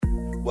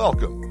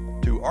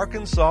Welcome to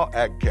Arkansas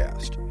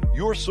AgCast,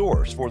 your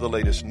source for the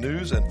latest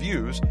news and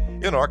views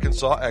in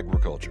Arkansas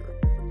agriculture.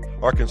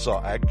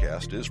 Arkansas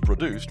AgCast is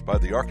produced by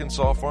the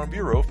Arkansas Farm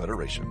Bureau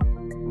Federation.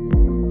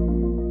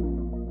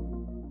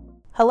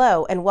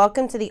 Hello, and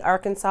welcome to the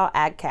Arkansas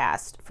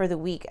AgCast for the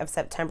week of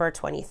September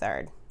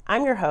 23rd.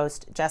 I'm your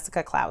host,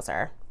 Jessica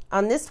Klauser.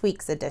 On this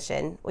week's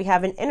edition, we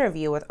have an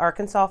interview with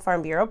Arkansas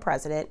Farm Bureau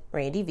President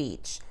Randy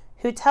Veach,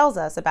 who tells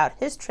us about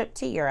his trip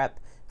to Europe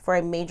for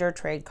a major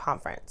trade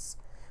conference.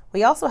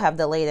 We also have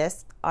the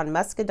latest on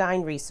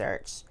muscadine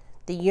research,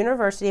 the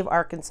University of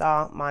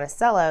Arkansas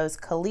Monticello's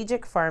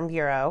Collegiate Farm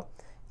Bureau,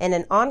 and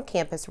an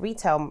on-campus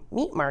retail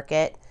meat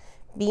market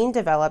being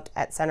developed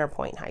at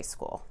Centerpoint High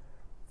School.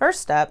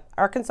 First up,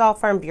 Arkansas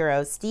Farm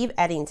Bureau's Steve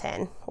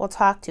Eddington will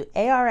talk to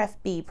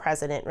ARFB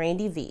President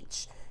Randy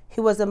Veach,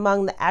 who was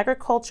among the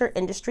agriculture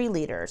industry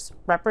leaders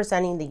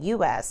representing the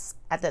U.S.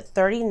 at the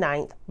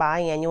 39th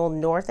Biannual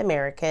North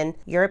American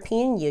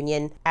European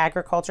Union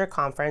Agriculture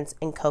Conference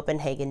in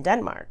Copenhagen,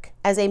 Denmark.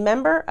 As a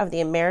member of the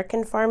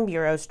American Farm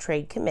Bureau's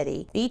Trade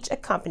Committee, Veach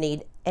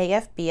accompanied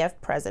AFBF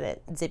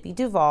President Zippy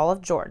Duvall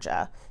of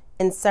Georgia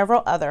and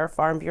several other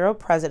Farm Bureau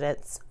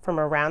presidents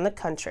from around the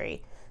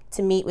country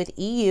to meet with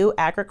EU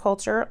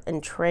agriculture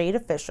and trade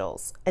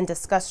officials and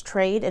discuss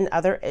trade and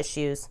other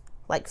issues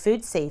like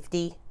food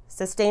safety,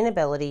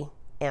 sustainability,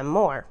 and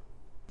more.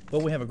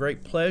 Well, we have a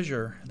great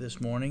pleasure this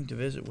morning to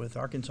visit with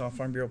Arkansas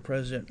Farm Bureau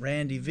President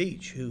Randy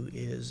Veach, who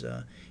is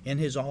in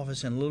his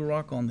office in Little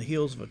Rock on the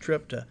heels of a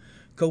trip to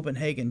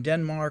Copenhagen,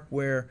 Denmark,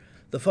 where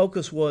the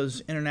focus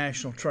was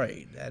international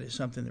trade. That is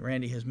something that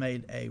Randy has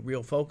made a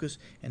real focus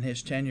in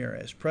his tenure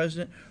as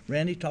president.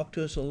 Randy, talk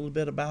to us a little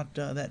bit about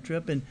that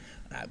trip, and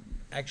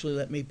actually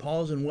let me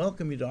pause and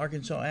welcome you to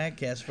Arkansas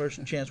AgCast.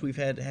 First chance we've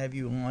had to have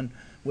you on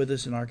with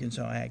us in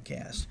Arkansas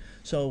AgCast.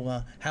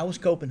 So how was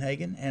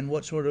Copenhagen, and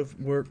what sort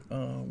of work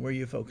were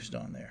you focused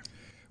on there?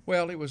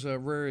 Well, it was a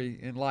very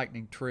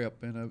enlightening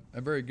trip and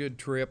a very good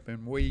trip,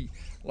 and we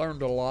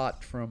learned a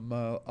lot from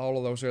all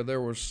of those there.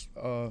 There was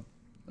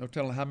no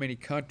telling how many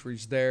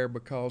countries there,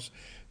 because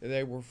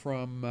they were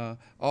from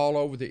all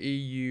over the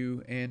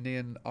EU, and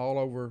then all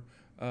over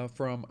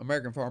from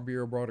American Farm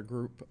Bureau brought a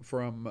group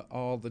from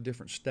all the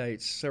different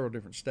states, several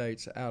different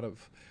states out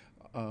of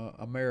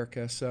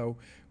America. So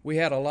we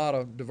had a lot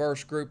of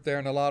diverse group there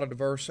and a lot of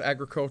diverse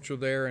agriculture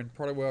there, and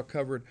pretty well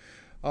covered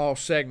all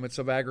segments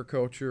of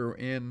agriculture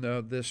in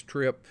this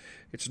trip.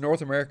 It's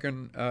North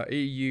American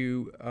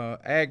EU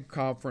Ag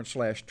Conference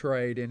 /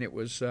 trade, and it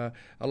was a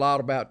lot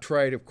about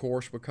trade, of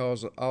course,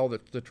 because of all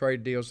the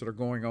trade deals that are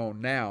going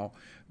on now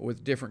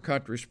with different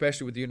countries,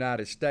 especially with the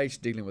United States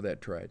dealing with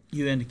that trade.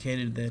 You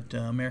indicated that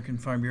American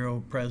Farm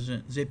Bureau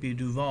President Zippy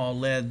Duvall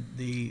led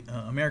the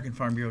American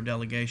Farm Bureau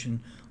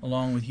delegation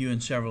along with you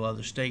and several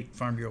other state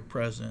Farm Bureau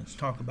presidents.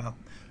 Talk about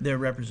their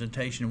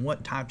representation and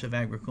what types of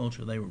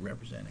agriculture they were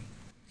representing.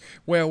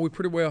 Well, we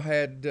pretty well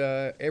had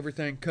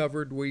everything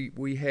covered.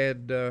 We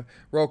had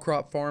row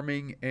crop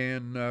farming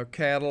and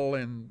cattle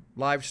and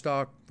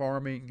livestock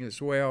farming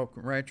as well,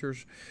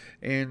 ranchers,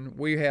 and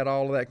we had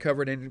all of that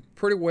covered, and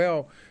pretty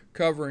well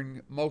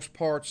covering most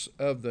parts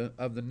of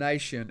the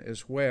nation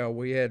as well.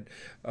 We had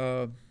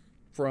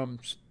from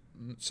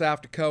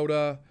South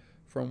Dakota,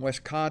 from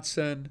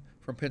Wisconsin,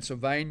 from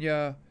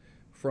Pennsylvania,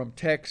 from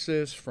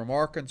Texas, from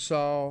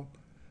Arkansas,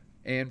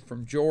 and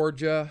from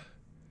Georgia.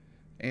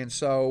 And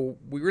so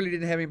we really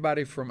didn't have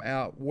anybody from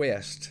out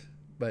west,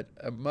 but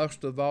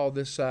most of all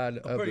this side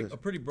of the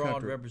pretty broad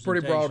country. representation.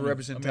 Pretty broad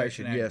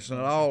representation, yes,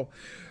 and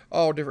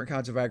all different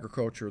kinds of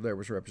agriculture there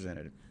was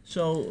represented.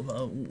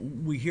 So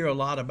we hear a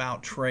lot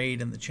about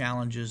trade and the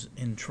challenges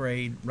in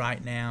trade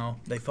right now.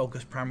 They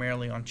focus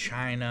primarily on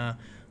China,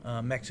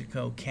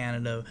 Mexico,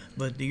 Canada,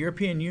 but the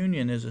European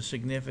Union is a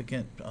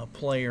significant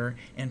player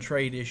in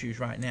trade issues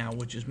right now,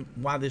 which is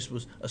why this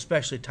was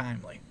especially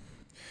timely.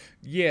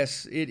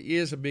 Yes, it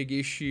is a big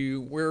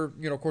issue. We're,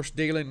 of course,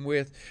 dealing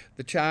with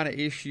the China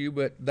issue,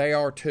 but they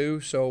are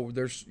too. So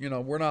there's,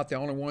 we're not the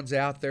only ones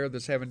out there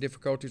that's having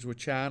difficulties with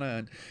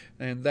China,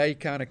 and they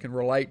kind of can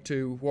relate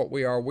to what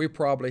we are. We're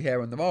probably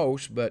having the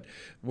most, but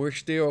we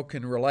still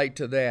can relate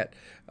to that.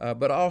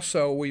 But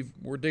also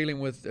we're dealing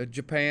with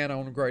Japan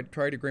on great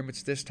trade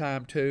agreements this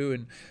time too,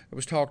 and it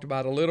was talked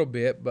about a little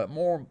bit, but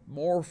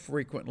more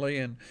frequently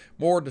and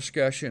more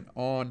discussion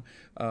on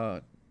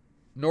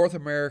North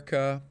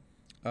America,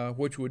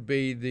 which would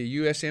be the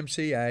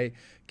USMCA,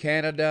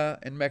 Canada,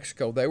 and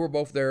Mexico. They were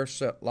both there,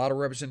 so a lot of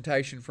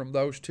representation from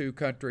those two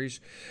countries.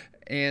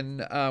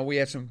 And we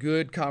had some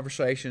good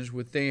conversations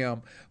with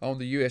them on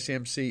the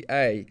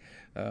USMCA.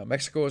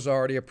 Mexico has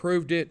already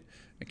approved it,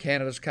 and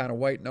Canada's kind of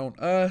waiting on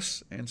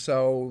us. And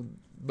so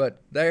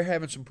but they're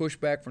having some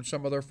pushback from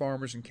some of their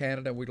farmers in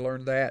Canada. We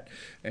learned that,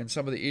 and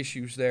some of the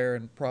issues there,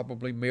 and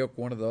probably milk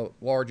one of the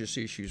largest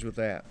issues with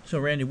that. So,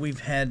 Randy,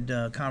 we've had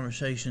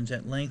conversations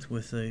at length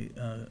with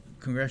the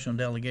congressional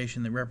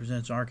delegation that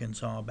represents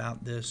Arkansas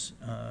about this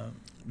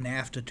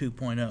NAFTA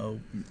 2.0,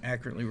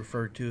 accurately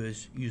referred to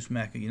as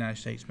USMECA, United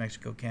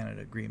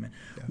States-Mexico-Canada Agreement.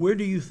 Yeah. Where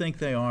do you think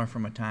they are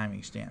from a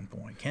timing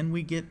standpoint? Can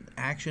we get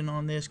action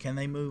on this? Can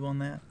they move on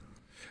that?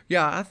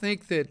 Yeah, I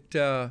think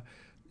that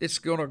it's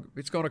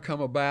gonna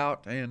come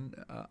about, and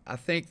I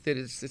think that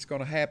it's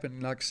gonna happen.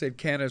 Like I said,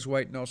 Canada's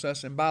waiting on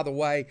us. And by the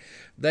way,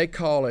 they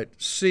call it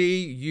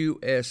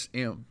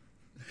CUSM.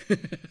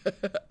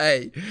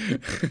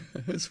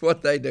 It's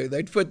what they do.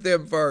 They put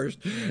them first,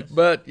 yes.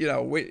 But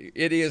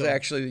it is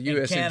actually the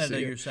USMCA. In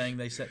Canada, you're saying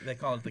they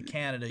call it the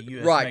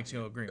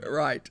Canada-U.S.-Mexico Agreement.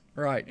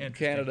 Right. In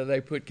Canada, they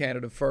put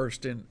Canada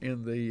first in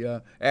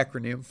the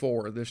acronym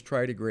for this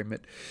trade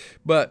agreement,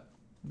 but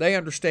they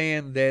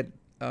understand that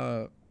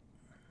the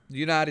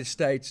United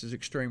States is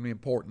extremely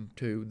important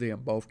to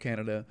them, both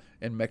Canada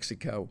and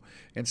Mexico.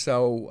 And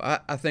so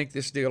I think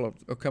this deal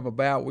will come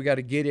about. We got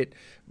to get it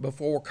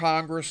before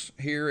Congress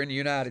here in the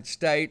United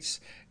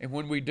States. And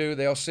when we do,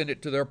 they'll send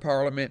it to their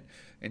parliament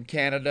in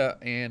Canada.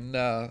 And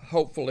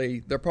hopefully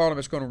their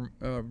parliament's going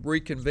to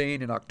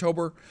reconvene in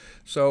October.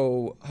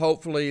 So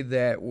hopefully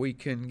that we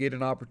can get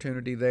an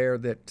opportunity there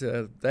that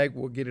they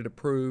will get it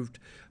approved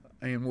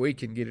and we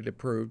can get it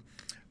approved.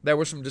 There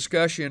was some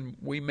discussion.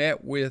 We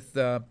met with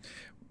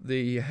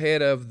the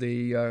head of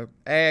the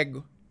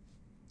ag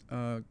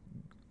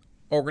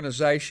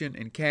organization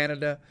in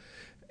Canada,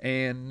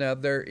 and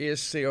there is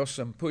still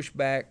some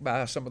pushback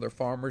by some of their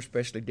farmers,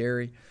 especially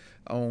dairy,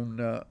 on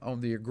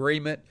the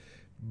agreement.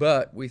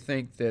 But we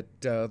think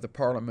that the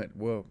Parliament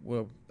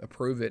will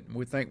approve it, and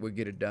we think we'll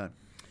get it done.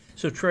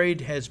 So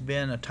trade has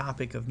been a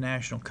topic of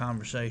national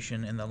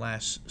conversation in the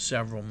last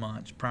several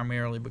months,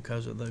 primarily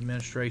because of the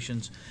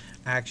administration's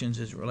actions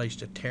as it relates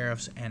to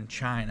tariffs and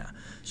China.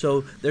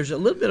 So there's a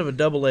little bit of a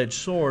double-edged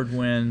sword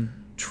when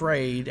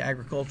trade,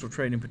 agricultural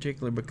trade in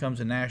particular,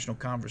 becomes a national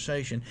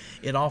conversation.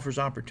 It offers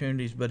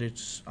opportunities, but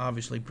it's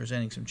obviously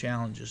presenting some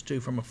challenges too.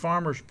 From a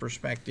farmer's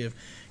perspective,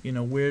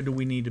 where do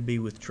we need to be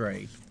with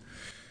trade?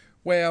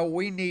 Well,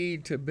 we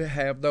need to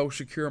have those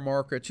secure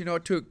markets.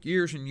 It took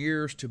years and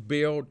years to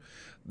build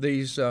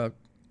these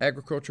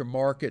agriculture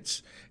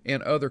markets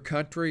in other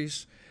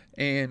countries,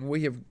 and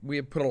we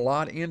have put a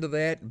lot into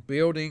that,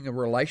 building a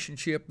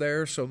relationship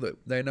there so that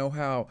they know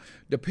how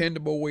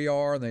dependable we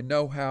are, and they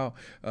know how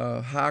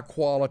high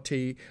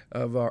quality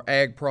of our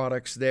ag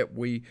products that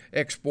we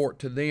export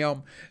to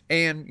them.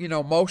 And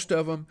most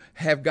of them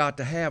have got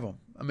to have them.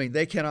 I mean,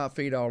 they cannot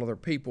feed all of their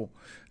people,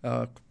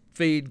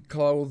 feed,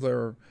 clothe,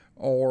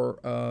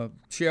 or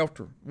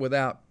shelter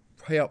without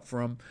help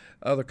from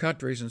other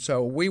countries. And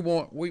so we've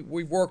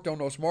worked on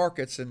those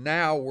markets, and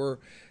now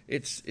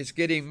it's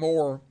getting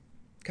more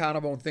kind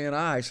of on thin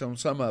ice on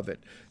some of it,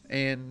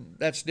 and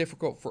that's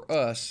difficult for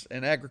us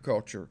in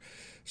agriculture.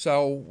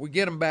 So we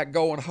get them back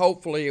going.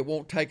 Hopefully it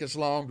won't take as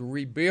long to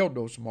rebuild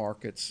those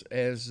markets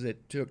as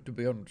it took to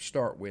build them to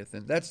start with.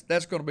 And that's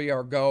going to be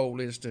our goal,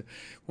 is to,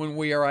 when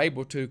we are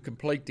able to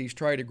complete these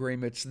trade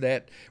agreements,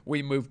 that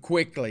we move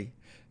quickly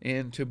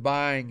into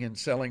buying and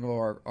selling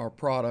our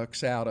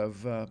products out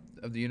of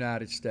the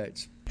United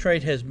States.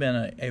 Trade has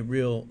been a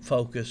real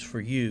focus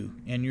for you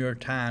in your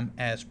time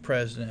as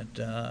president.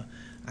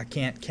 I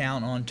can't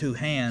count on two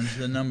hands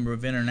the number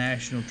of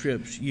international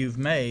trips you've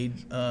made,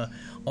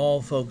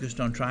 all focused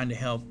on trying to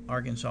help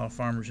Arkansas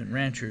farmers and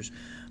ranchers.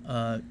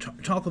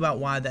 Talk about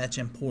why that's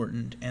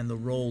important and the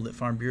role that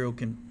Farm Bureau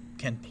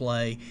can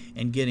play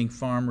in getting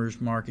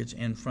farmers' markets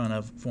in front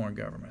of foreign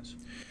governments.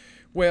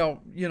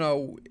 Well,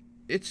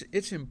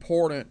 it's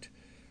important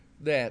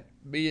that,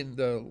 being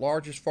the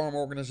largest farm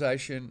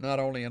organization not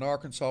only in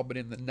Arkansas but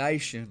in the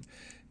nation,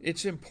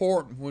 it's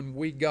important when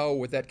we go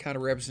with that kind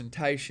of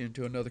representation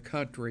to another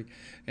country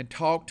and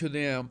talk to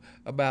them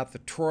about the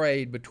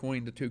trade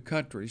between the two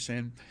countries.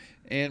 And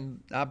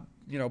I've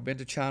been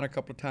to China a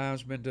couple of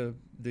times, been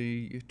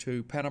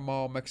to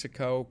Panama,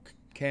 Mexico,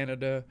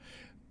 Canada,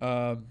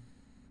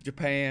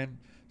 Japan,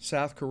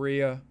 South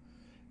Korea,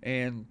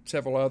 and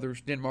several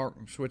others, Denmark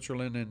and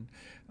Switzerland,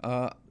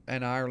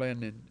 and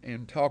Ireland,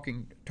 and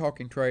talking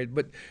trade.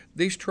 But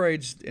these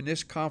trades in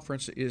this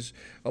conference is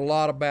a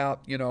lot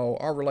about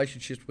our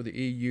relationships with the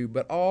EU,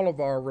 but all of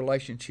our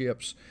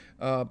relationships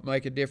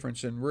make a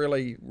difference, and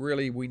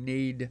really we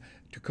need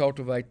to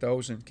cultivate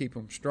those and keep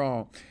them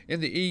strong. In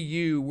the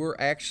EU, we're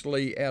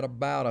actually at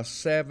about a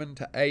 $7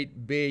 to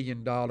 $8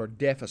 billion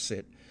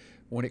deficit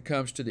when it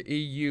comes to the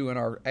EU and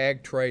our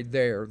ag trade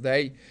there.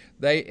 They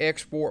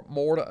export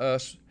more to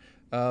us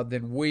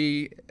than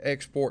we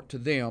export to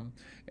them.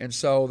 And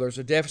so there's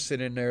a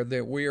deficit in there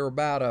that we are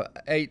about a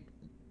 $8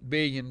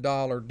 billion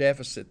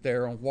deficit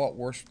there on what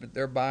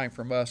they're buying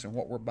from us and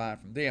what we're buying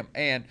from them.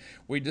 And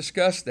we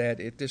discussed that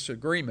at this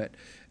agreement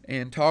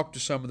and talked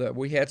to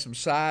we had some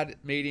side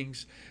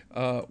meetings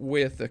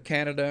with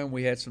Canada, and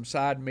we had some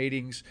side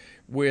meetings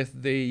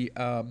with the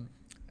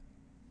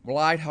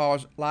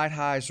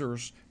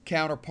Lighthizer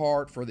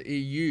counterpart for the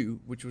EU,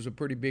 which was a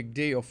pretty big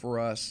deal for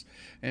us,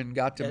 and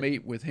got to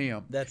meet with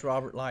him. That's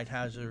Robert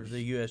Lighthizer,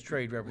 the U.S.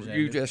 Trade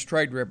Representative. U.S.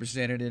 Trade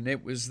Representative, and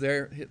it was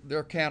their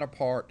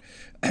counterpart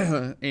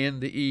in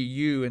the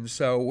EU. And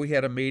so we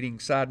had a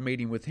side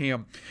meeting with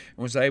him,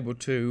 and was able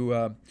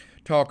to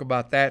talk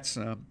about that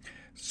some.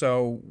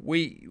 So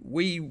we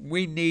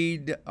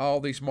need all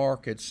these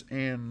markets,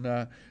 and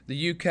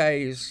the UK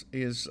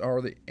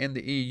and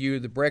the EU.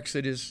 The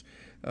Brexit is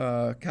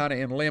kind of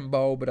in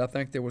limbo, but I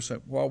think there was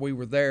while we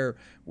were there,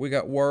 we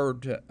got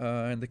word,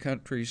 and the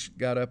countries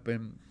got up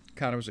and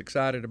kind of was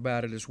excited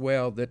about it as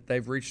well, that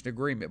they've reached an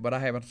agreement. But I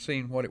haven't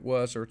seen what it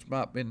was, or it's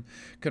not been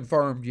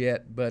confirmed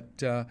yet.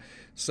 But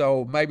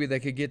so maybe they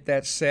could get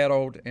that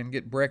settled and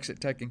get Brexit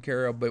taken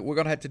care of. But we're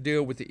going to have to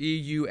deal with the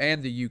EU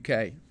and the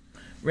UK.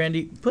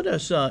 Randy, put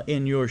us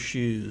in your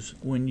shoes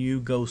when you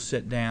go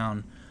sit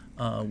down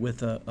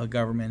with a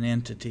government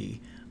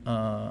entity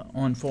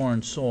on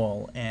foreign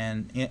soil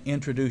and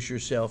introduce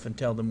yourself and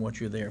tell them what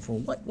you're there for.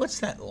 What's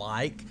that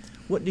like?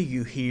 What do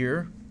you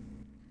hear?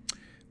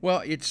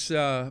 Well, it's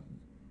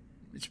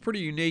pretty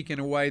unique in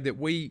a way that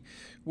we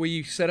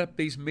set up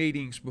these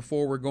meetings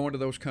before we're going to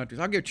those countries.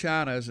 I'll give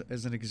China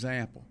as an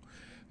example.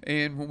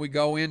 And when we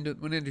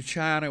went into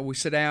China, we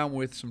sit down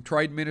with some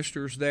trade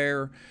ministers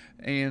there,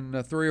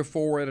 and 3 or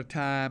 4 at a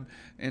time,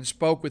 and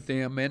spoke with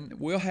them. And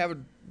we'll have a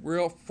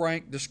real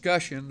frank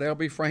discussion. They'll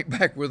be frank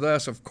back with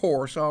us, of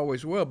course,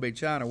 always will be,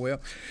 China will.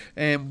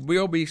 And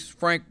we'll be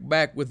frank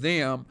back with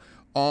them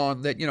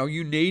on that,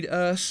 you need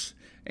us.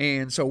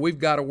 And so we've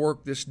got to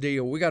work this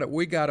deal. We got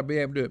to be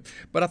able to do it.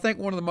 But I think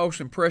one of the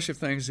most impressive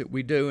things that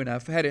we do, and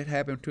I've had it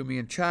happen to me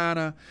in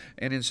China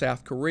and in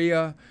South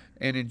Korea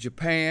and in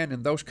Japan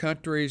and those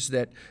countries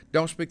that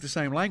don't speak the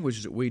same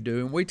languages that we do,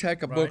 and we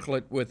take a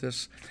booklet with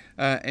us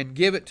and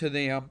give it to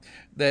them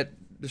that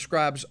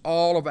describes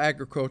all of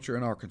agriculture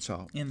in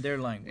Arkansas. In their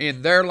language.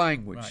 In their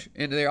language. Right.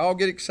 And they all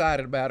get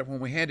excited about it when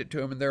we hand it to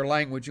them in their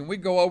language. And we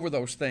go over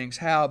those things,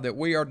 how that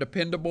we are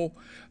dependable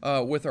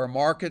with our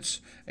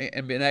markets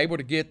and being able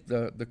to get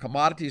the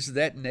commodities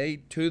that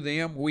need to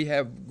them. We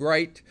have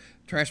great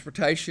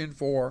transportation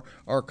for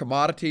our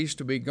commodities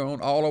to be going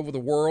all over the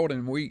world,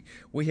 and we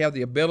have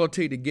the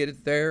ability to get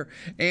it there.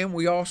 And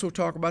we also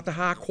talk about the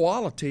high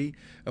quality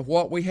of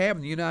what we have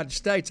in the United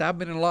States. I've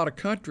been in a lot of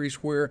countries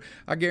where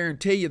I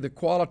guarantee you the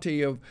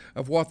quality of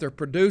what they're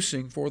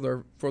producing for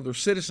their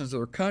citizens of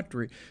their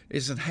country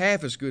isn't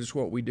half as good as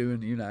what we do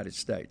in the United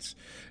States.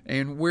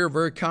 And we're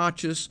very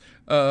conscious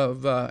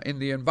of in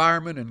the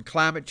environment and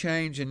climate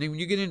change. And then when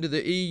you get into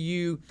the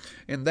EU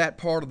and that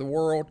part of the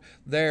world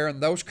there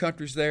and those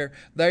countries there,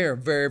 they are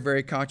very,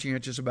 very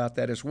conscientious about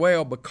that as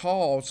well,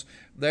 because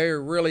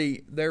they're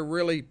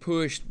really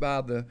pushed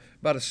by the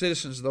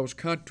citizens of those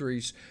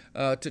countries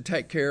to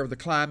take care of the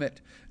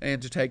climate and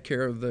to take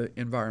care of the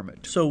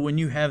environment. So when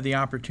you have the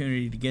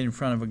opportunity to get in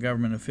front of a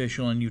government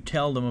official and you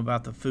tell them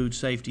about the food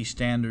safety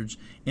standards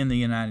in the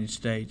United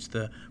States,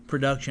 the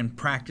production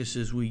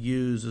practices we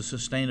use, the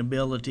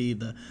sustainability,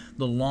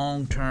 the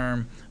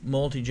long-term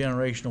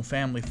multi-generational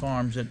family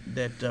farms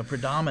that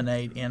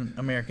predominate in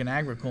American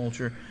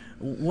agriculture,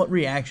 what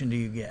reaction do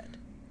you get?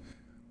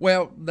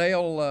 Well,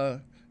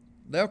 they'll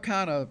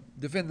kind of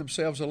defend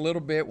themselves a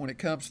little bit when it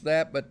comes to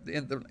that, but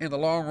in the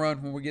long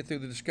run, when we get through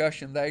the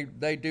discussion,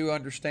 they do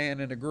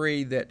understand and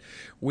agree that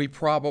we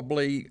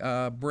probably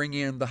bring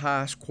in the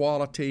highest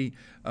quality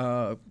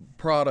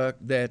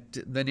product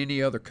than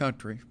any other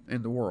country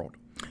in the world.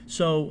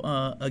 So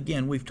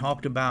again, we've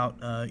talked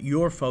about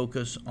your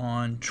focus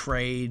on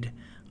trade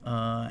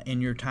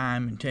in your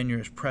time and tenure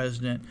as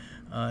president.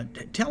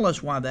 Tell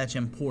us why that's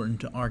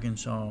important to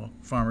Arkansas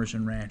farmers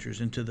and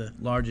ranchers and to the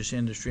largest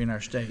industry in our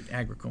state,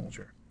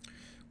 agriculture.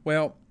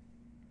 Well,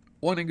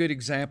 one good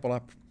example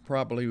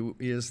probably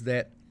is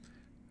that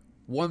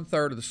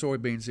 1/3 of the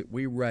soybeans that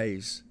we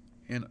raise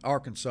in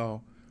Arkansas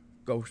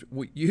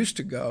used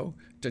to go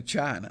to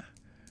China.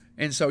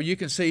 And so you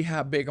can see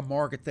how big a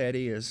market that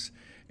is.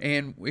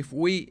 And if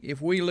we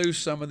lose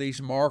some of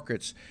these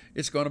markets,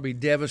 it's going to be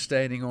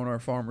devastating on our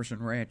farmers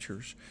and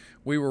ranchers.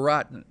 We were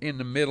right in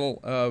the middle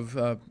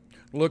of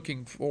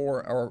looking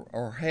for,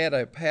 or had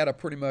a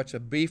pretty much a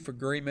beef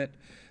agreement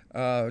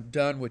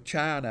done with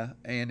China,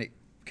 and it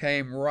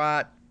came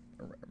right.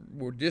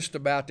 We're just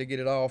about to get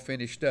it all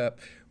finished up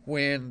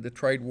when the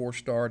trade war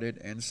started,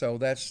 and so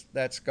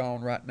that's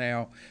gone right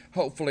now.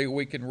 Hopefully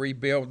we can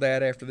rebuild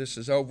that after this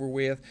is over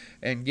with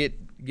and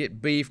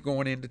get beef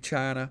going into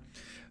China.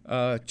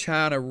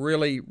 China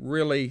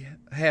really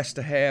has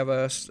to have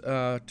us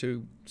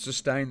to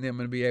sustain them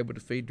and be able to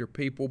feed their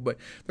people, but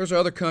there's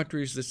other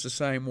countries that's the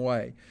same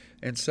way.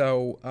 And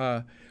so,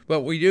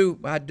 but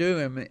I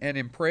am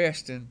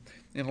impressed in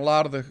a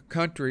lot of the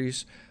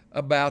countries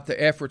about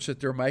the efforts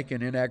that they're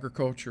making in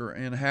agriculture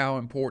and how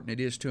important it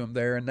is to them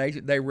there, and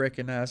they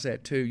recognize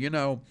that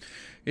too.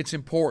 It's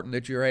important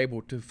that you're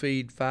able to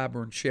feed,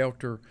 fiber, and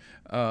shelter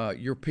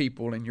your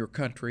people in your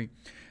country.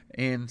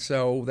 and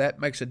so that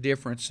makes a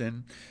difference.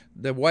 And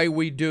the way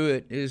we do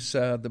it is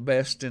the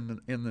best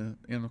in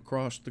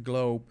across the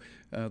globe.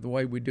 The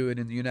way we do it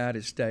in the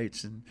United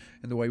States and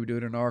the way we do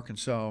it in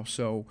Arkansas.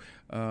 So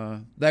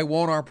they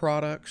want our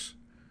products.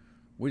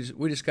 We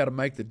just got to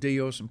make the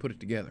deals and put it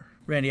together.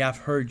 Randy, I've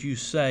heard you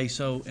say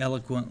so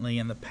eloquently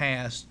in the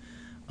past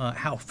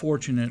how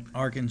fortunate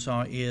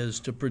Arkansas is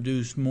to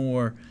produce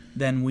more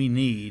than we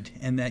need,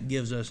 and that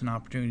gives us an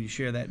opportunity to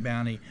share that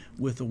bounty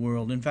with the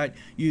world. In fact,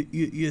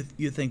 you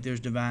think there's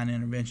divine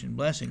intervention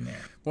blessing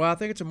there. Well, I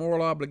think it's a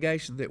moral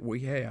obligation that we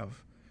have.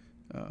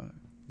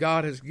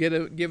 God has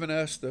given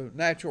us the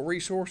natural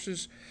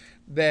resources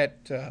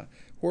that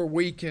where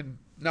we can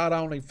not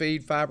only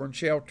feed, fiber, and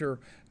shelter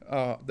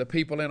the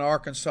people in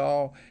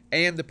Arkansas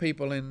and the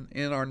people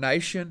in our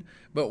nation,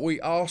 but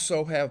we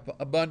also have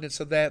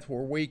abundance of that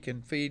where we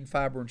can feed,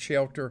 fiber, and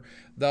shelter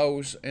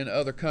those in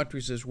other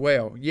countries as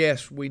well.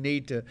 Yes, we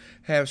need to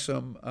have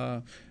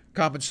some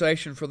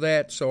compensation for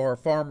that so our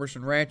farmers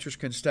and ranchers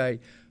can stay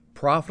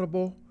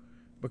profitable,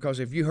 because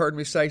if you heard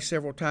me say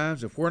several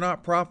times, if we're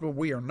not profitable,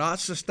 we are not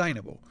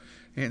sustainable.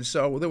 And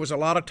so there was a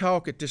lot of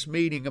talk at this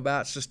meeting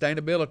about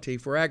sustainability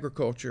for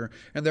agriculture,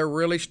 and they're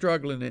really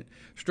struggling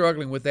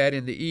with that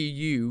in the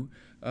EU,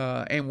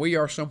 and we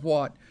are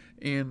somewhat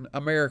in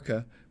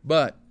America,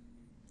 but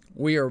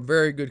we are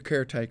very good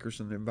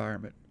caretakers in the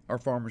environment. Our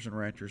farmers and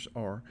ranchers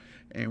are,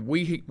 and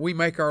we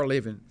make our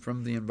living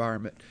from the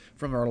environment,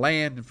 from our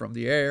land and from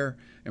the air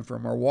and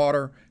from our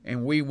water,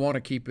 and we want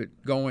to keep it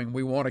going.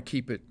 We want to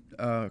keep it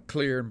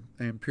clear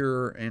and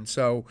pure, and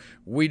so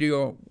we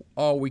do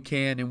all we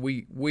can, and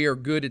we are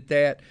good at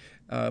that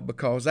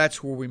because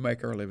that's where we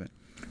make our living.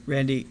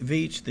 Randy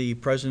Veach, the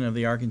president of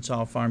the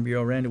Arkansas Farm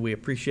Bureau. Randy, we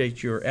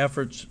appreciate your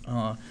efforts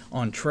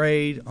on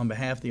trade on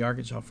behalf of the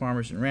Arkansas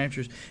farmers and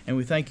ranchers, and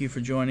we thank you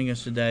for joining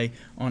us today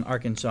on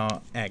Arkansas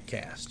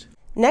AgCast.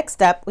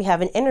 Next up, we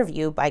have an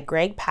interview by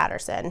Greg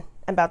Patterson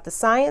about the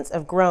science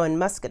of growing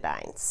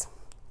muscadines.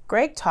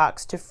 Greg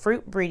talks to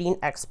fruit breeding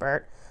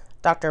expert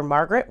Dr.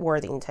 Margaret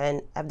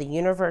Worthington of the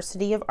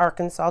University of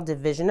Arkansas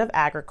Division of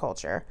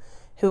Agriculture,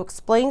 who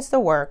explains the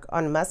work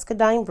on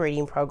muscadine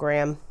breeding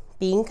program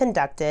being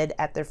conducted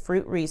at the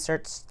Fruit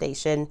Research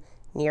Station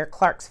near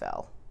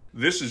Clarksville.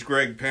 This is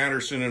Greg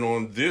Patterson, and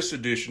on this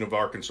edition of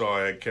Arkansas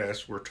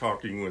AgCast, we're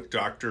talking with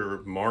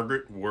Dr.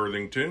 Margaret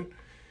Worthington,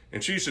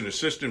 and she's an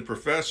assistant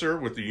professor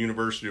with the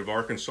University of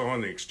Arkansas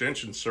in the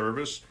Extension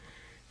Service,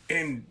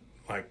 and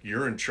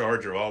you're in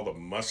charge of all the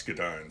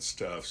muscadine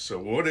stuff. So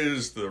what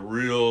is the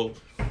real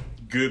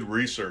good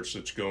research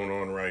that's going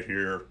on right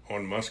here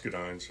on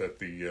muscadines at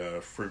the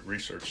Fruit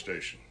Research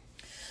Station?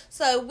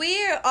 So we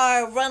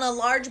run a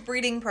large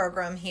breeding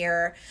program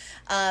here.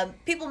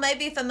 People may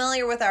be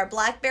familiar with our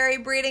blackberry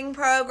breeding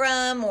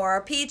program or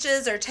our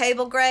peaches or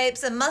table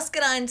grapes, and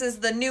muscadines is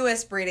the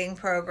newest breeding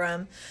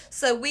program.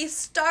 So we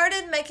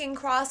started making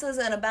crosses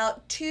in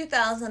about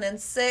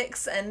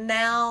 2006, and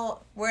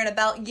now we're in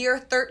about year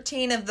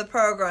 13 of the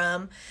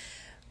program.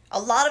 A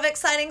lot of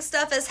exciting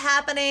stuff is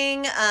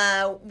happening.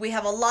 We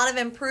have a lot of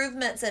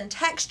improvements in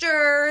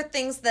texture,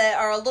 things that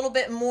are a little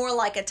bit more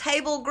like a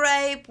table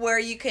grape where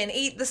you can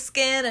eat the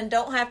skin and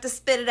don't have to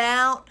spit it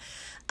out.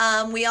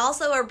 We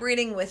also are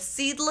breeding with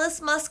seedless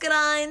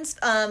muscadines,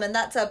 and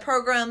that's a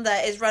program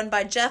that is run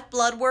by Jeff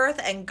Bloodworth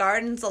and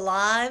Gardens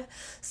Alive.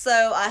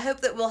 So I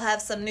hope that we'll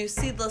have some new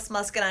seedless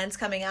muscadines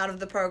coming out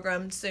of the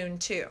program soon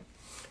too.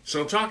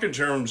 So talk in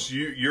terms,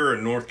 you're a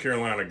North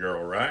Carolina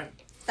girl, right?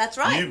 That's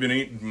right. You've been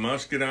eating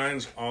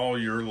muscadines all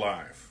your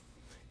life.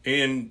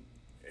 And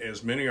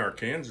as many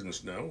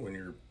Arkansans know, when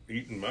you're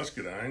eating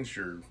muscadines,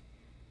 you're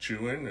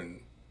chewing and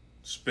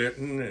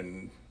spitting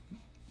and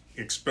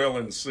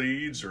expelling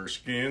seeds or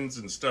skins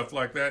and stuff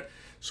like that.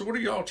 So what are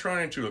y'all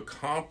trying to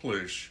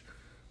accomplish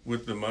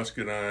with the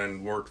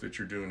muscadine work that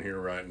you're doing here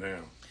right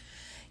now?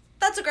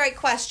 That's a great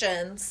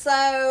question.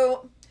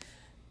 So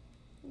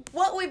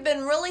what we've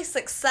been really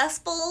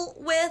successful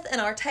with in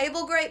our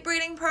table grape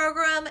breeding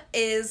program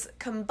is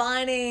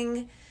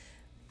combining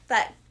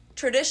that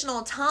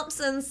traditional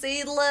Thompson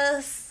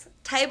seedless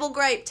table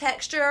grape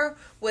texture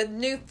with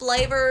new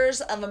flavors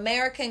of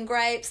American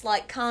grapes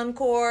like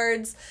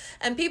Concords,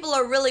 and people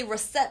are really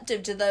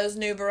receptive to those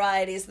new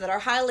varieties that are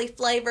highly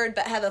flavored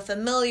but have a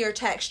familiar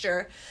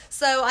texture.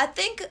 So I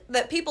think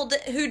that people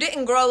who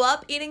didn't grow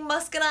up eating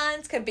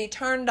muscadines can be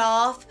turned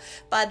off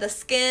by the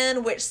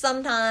skin, which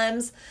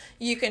sometimes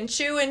you can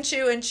chew and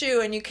chew and chew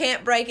and you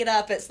can't break it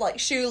up. It's like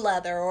shoe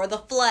leather, or the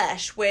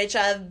flesh, which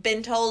I've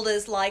been told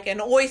is like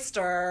an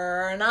oyster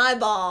or an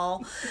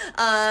eyeball.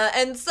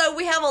 And so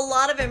we have a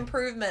lot of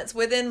improvements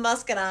within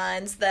muscadines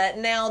that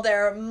now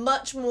they're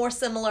much more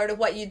similar to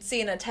what you'd see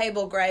in a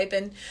table grape.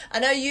 And I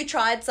know you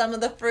tried some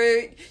of the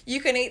fruit. You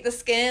can eat the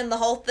skin, the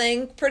whole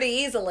thing, pretty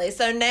easily.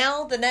 So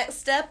now the next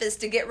step is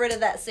to get rid of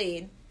that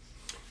seed.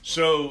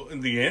 So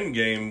the end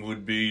game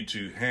would be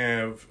to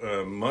have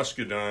a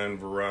muscadine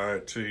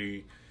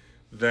variety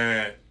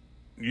that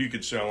you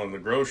could sell in the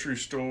grocery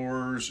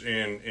stores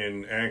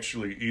and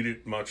actually eat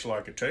it much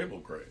like a table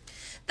grape.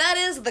 That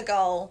is the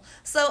goal.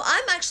 So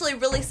I'm actually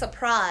really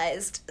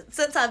surprised,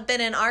 since I've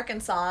been in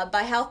Arkansas,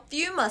 by how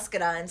few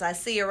muscadines I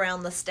see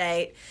around the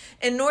state.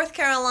 In North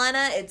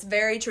Carolina, it's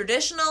very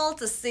traditional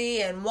to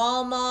see in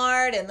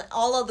Walmart and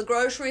all of the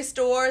grocery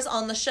stores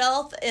on the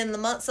shelf in the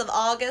months of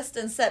August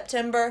and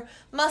September,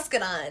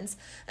 muscadines.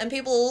 And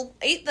people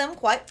eat them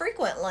quite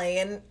frequently,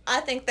 and I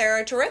think they're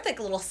a terrific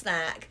little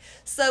snack.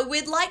 So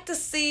we'd like to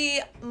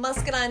see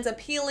muscadines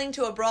appealing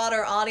to a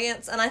broader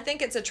audience, and I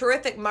think it's a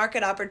terrific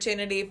market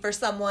opportunity for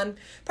someone,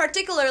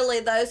 particularly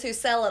those who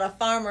sell at a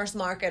farmer's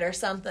market or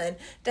something,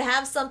 to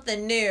have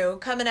something new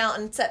coming out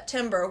in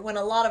September when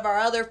a lot of our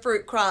other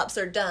fruit crops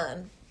are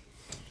done.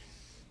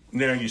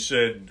 Now, you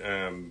said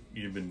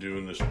you've been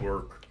doing this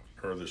work,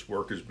 or this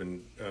work has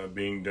been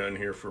being done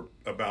here for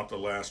about the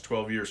last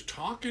 12 years.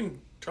 Talk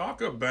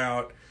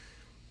about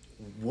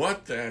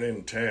what that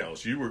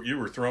entails. You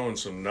were throwing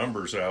some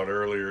numbers out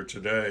earlier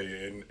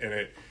today, and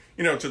it,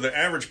 to the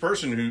average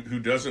person who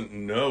doesn't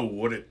know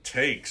what it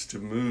takes to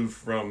move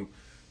from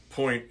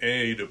point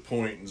A to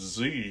point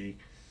Z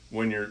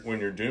when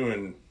you're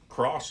doing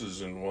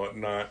crosses and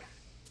whatnot.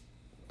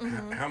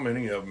 Mm-hmm. How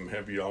many of them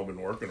have you all been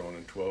working on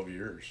in 12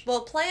 years?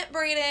 Well, plant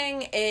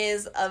breeding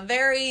is a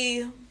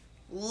very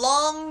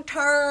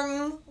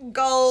long-term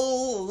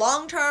goal,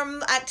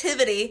 long-term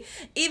activity,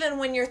 even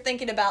when you're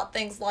thinking about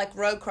things like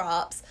row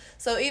crops.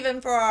 So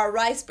even for our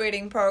rice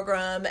breeding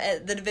program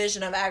at the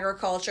Division of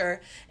Agriculture,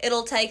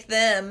 it'll take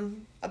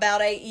them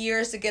about 8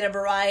 years to get a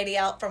variety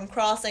out from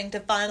crossing to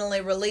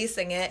finally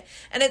releasing it.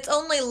 And it's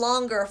only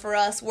longer for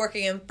us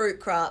working in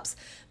fruit crops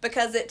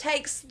because it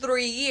takes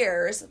 3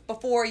 years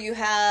before you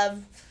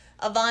have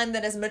a vine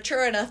that is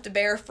mature enough to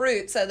bear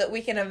fruit so that we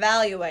can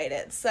evaluate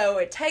it. So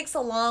it takes a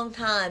long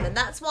time, and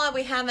that's why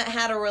we haven't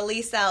had a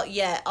release out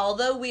yet,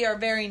 although we are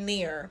very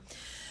near.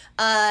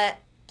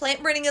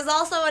 Plant breeding is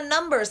also a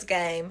numbers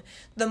game.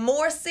 The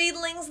more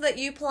seedlings that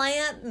you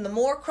plant and the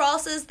more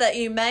crosses that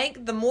you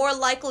make, the more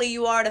likely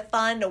you are to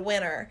find a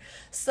winner.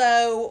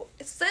 So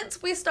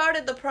since we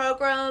started the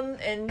program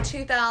in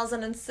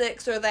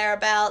 2006 or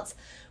thereabouts,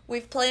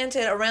 we've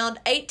planted around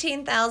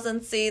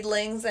 18,000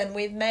 seedlings, and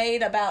we've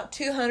made about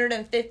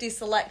 250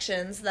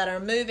 selections that are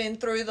moving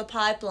through the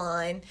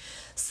pipeline.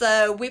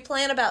 So we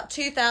plant about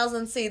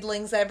 2,000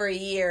 seedlings every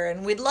year,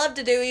 and we'd love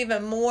to do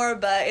even more,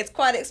 but it's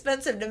quite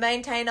expensive to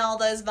maintain all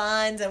those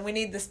vines, and we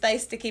need the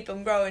space to keep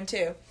them growing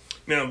too.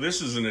 Now, this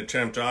is an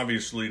attempt,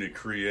 obviously, to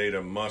create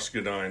a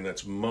muscadine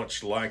that's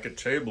much like a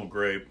table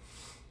grape,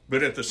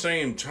 but at the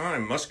same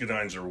time,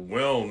 muscadines are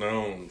well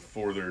known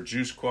for their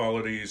juice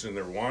qualities and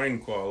their wine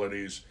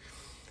qualities.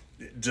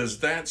 Does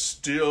that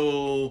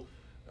still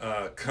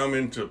come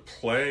into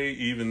play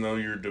even though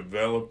you're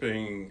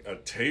developing a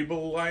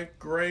table-like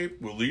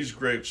grape? Will these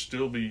grapes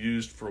still be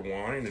used for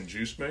wine and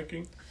juice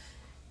making?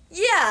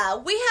 Yeah,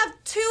 we have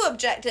two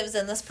objectives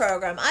in this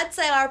program. I'd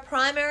say our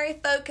primary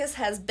focus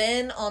has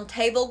been on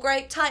table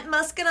grape type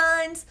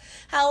muscadines.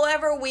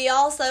 However, we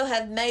also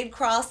have made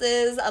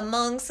crosses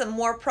among some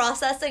more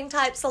processing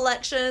type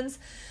selections.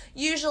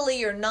 Usually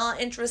you're not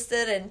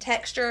interested in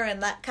texture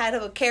and that kind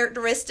of a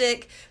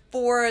characteristic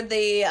for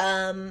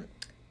the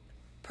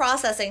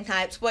processing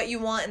types. What you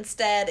want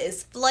instead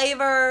is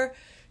flavor,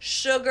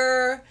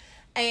 sugar,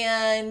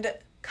 and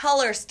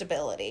color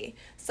stability.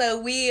 So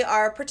we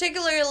are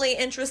particularly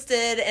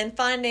interested in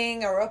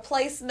finding a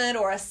replacement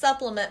or a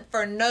supplement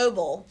for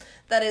Noble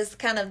that is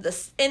kind of the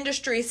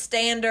industry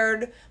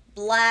standard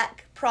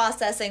black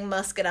processing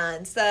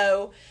muscadine.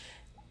 So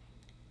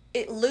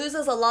it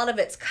loses a lot of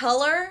its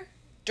color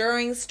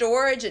during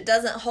storage. It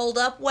doesn't hold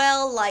up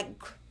well like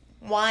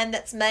wine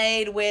that's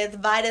made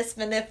with Vitis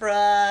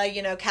vinifera,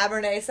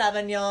 Cabernet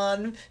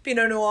Sauvignon,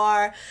 Pinot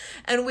Noir.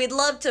 And we'd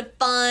love to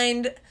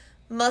find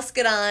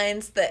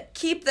muscadines that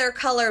keep their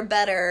color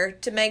better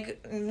to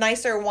make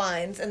nicer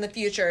wines in the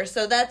future.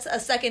 So that's a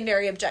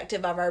secondary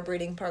objective of our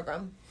breeding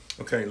program.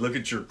 Okay, look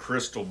at your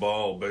crystal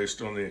ball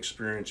based on the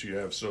experience you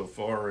have so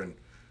far, and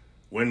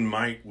when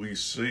might we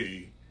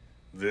see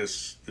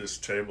this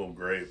table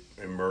grape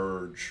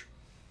emerge?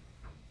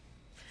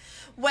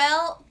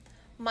 Well,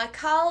 my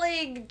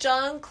colleague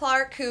John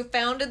Clark, who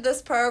founded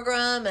this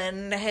program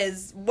and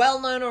is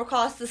well known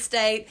across the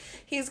state,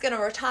 he's going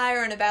to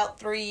retire in about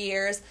 3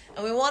 years,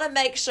 and we want to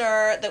make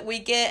sure that we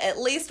get at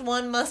least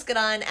one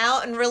muscadine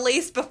out and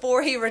released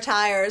before he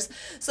retires.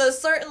 So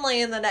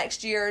certainly in the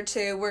next year or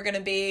two, we're going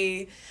to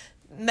be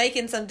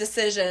making some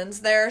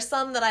decisions. There are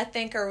some that I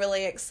think are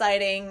really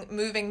exciting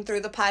moving through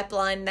the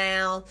pipeline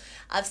now.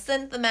 I've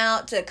sent them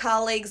out to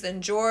colleagues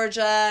in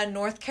Georgia,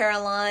 North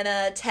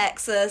Carolina,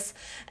 Texas,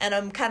 and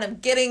I'm kind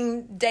of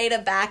getting data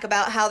back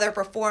about how they're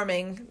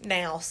performing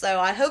now. So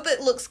I hope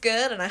it looks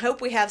good, and I hope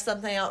we have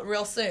something out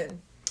real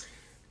soon.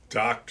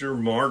 Dr.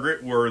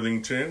 Margaret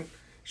Worthington.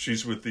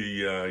 She's with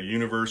the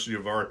University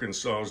of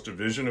Arkansas's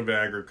Division of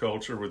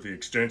Agriculture with the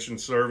Extension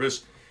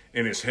Service,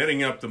 and is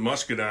heading up the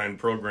muscadine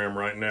program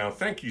right now.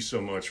 Thank you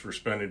so much for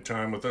spending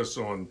time with us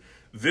on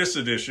this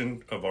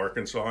edition of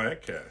Arkansas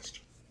AgCast.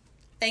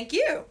 Thank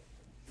you.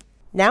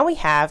 Now we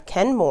have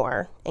Ken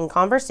Moore in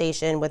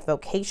conversation with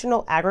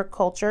vocational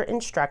agriculture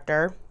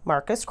instructor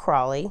Marcus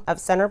Crawley of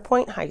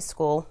Centerpoint High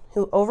School,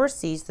 who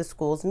oversees the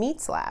school's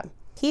meats lab.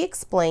 He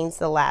explains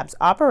the lab's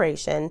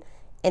operation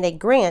and a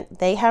grant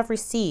they have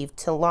received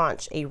to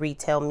launch a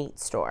retail meat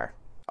store.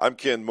 I'm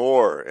Ken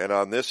Moore, and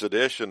on this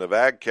edition of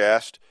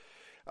AgCast,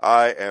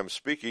 I am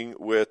speaking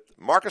with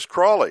Marcus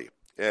Crawley.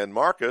 And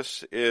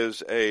Marcus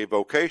is a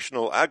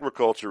vocational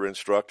agriculture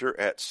instructor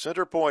at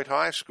Centerpoint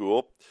High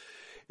School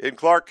in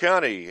Clark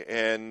County.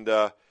 And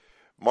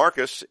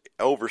Marcus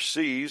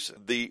oversees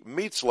the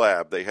meats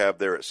lab they have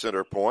there at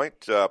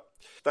Centerpoint.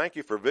 Thank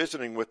you for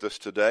visiting with us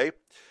today.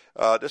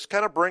 Just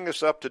kind of bring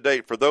us up to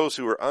date for those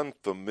who are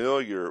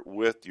unfamiliar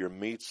with your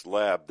meats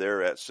lab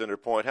there at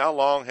Centerpoint. How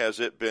long has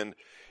it been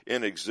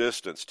in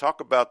existence?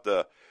 Talk about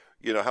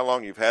how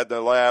long you've had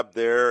the lab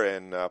there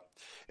and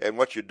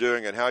what you're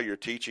doing and how you're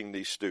teaching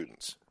these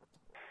students.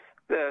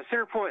 The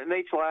Centerpoint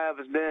Meats Lab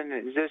has been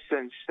in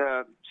existence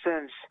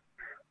since,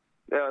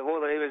 it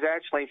was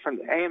actually from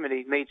the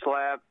Amity Meats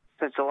Lab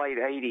since the late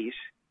 80s.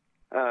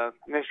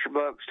 Mr.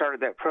 Buck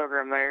started that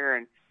program there,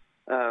 and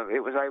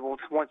it was able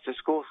to, once the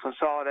schools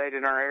consolidated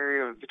in our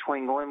area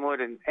between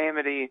Glenwood and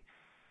Amity,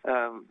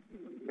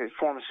 it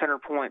formed a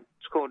Centerpoint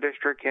school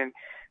district, and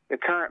the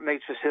current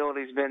meats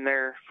facility has been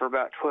there for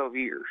about 12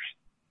 years.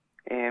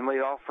 And we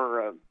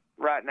offer,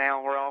 right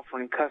now, we're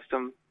offering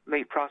custom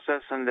meat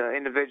processing to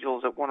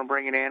individuals that want to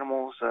bring in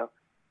animals to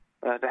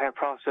have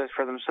processed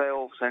for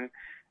themselves. And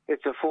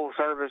it's a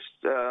full-service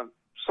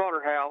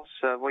slaughterhouse.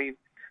 We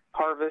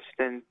harvest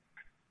and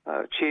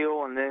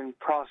chill and then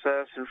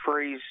process and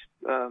freeze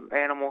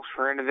animals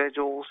for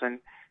individuals, and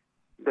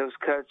those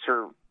cuts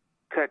are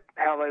cut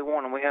how they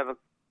want them. We have a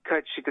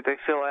cut sheet that they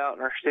fill out,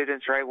 and our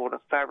students are able to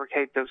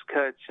fabricate those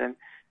cuts and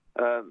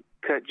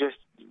cut just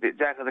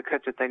exactly the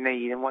cuts that they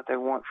need and what they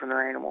want from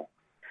their animal.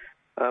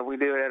 We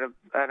do it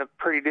at a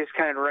pretty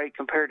discounted rate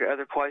compared to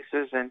other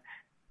places, and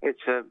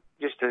it's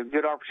just a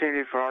good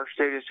opportunity for our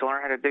students to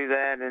learn how to do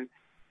that and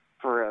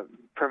for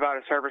provide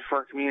a service for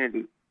our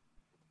community.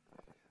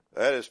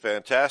 That is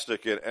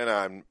fantastic, and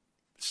I'm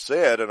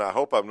said, and I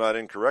hope I'm not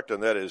incorrect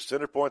on that, is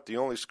Centerpoint the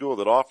only school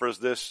that offers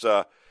this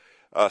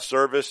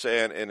service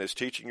and is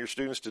teaching your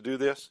students to do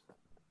this?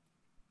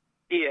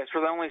 Yes,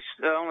 we're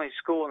the only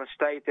school in the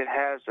state that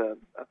has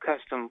a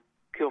custom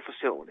kill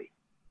facility.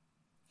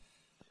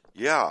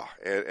 Yeah,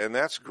 and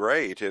that's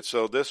great. And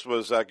so this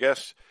was, I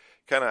guess,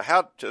 kind of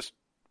how just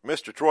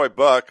Mr. Troy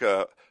Buck,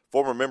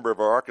 former member of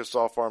our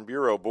Arkansas Farm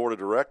Bureau Board of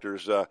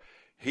Directors,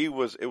 it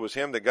was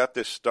him that got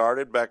this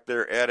started back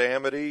there at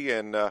Amity,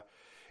 and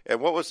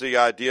what was the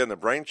idea and the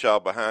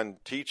brainchild behind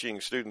teaching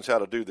students how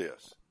to do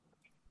this?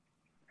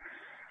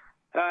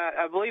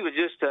 I believe it's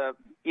just a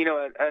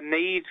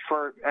need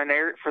for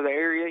the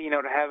area,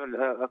 to have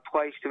a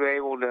place to be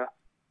able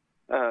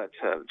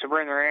to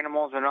bring their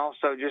animals, and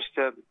also just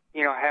to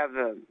have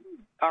the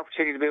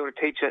opportunity to be able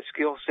to teach that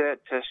skill set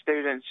to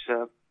students,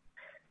 to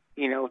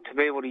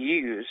be able to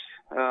use.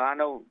 I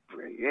know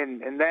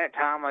in that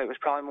time it was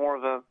probably more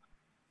of a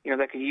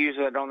they could use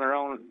it on their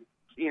own,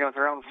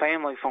 their own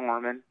family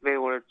farm and be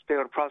able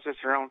to process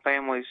their own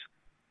family's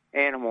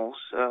animals.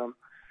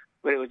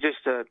 But it was just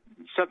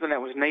something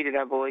that was needed,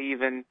 I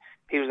believe, and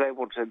he was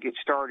able to get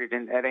started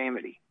at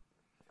Amity.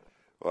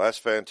 Well, that's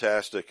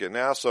fantastic. And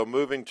now, so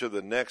moving to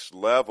the next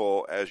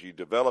level, as you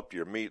develop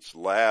your meats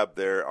lab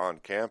there on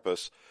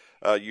campus,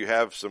 you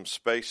have some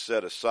space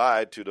set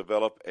aside to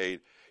develop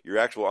your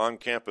actual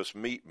on-campus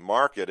meat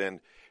market, and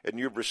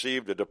you've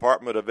received a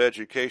Department of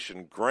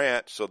Education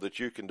grant so that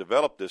you can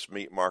develop this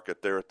meat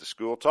market there at the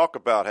school. Talk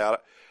about how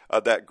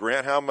that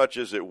grant, how much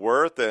is it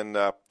worth, and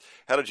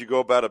how did you go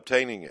about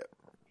obtaining it?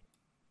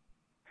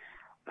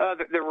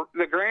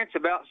 The grant's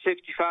about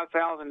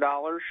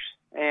 $65,000,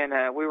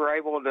 and we were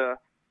able to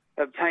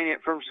obtain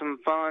it from some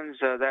funds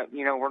that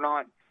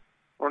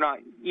were not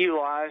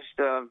utilized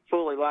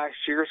fully last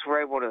year. So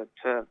we're able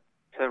to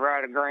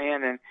write a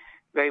grant and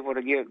be able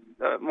to get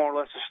more or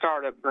less a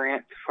startup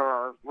grant for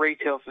our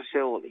retail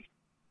facility.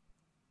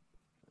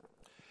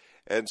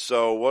 And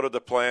so, what are the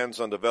plans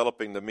on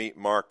developing the meat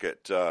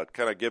market?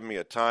 Kind of give me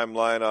a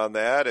timeline on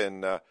that,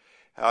 and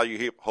how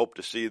you hope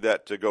to see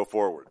that to go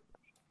forward.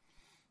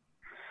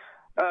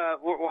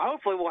 Well,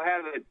 hopefully we'll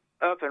have it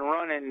up and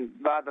running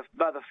by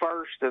the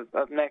first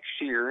of next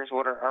year is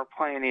what our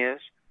plan is.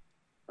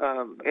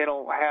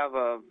 It'll have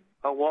a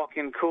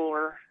walk-in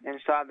cooler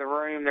inside the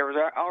room. There was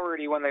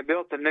already, when they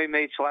built the new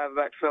meats lab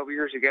about 12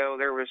 years ago,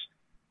 there was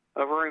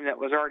a room that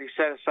was already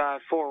set aside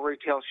for a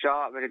retail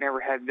shop, but it never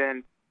had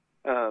been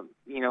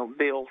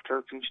built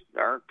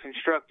or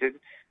constructed.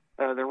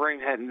 The room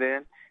hadn't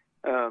been.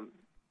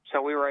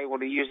 So we were able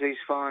to use these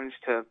funds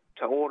to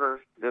order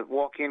the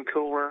walk-in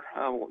cooler.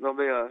 There'll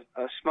be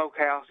a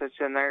smokehouse that's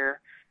in there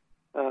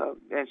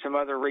and some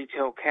other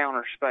retail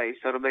counter space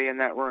that'll be in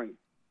that room.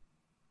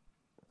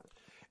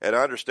 And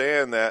I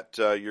understand that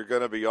you're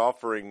going to be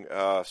offering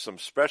some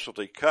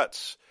specialty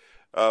cuts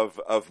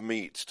of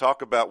meats.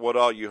 Talk about what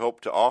all you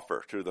hope to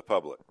offer to the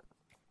public.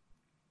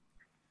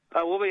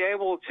 We'll be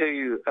able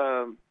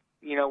to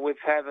with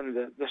having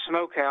the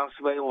smokehouse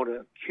to be able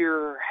to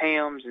cure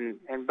hams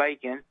and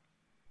bacon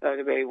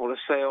to be able to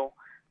sell.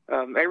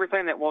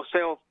 Everything that we'll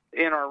sell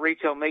in our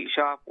retail meat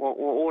shop, we'll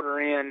order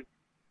in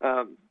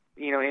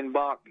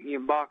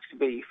boxed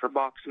beef or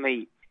boxed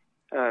meat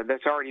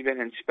that's already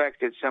been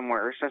inspected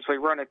somewhere. Since we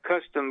run a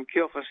custom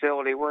kill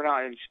facility, we're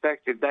not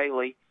inspected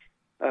daily.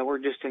 We're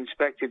just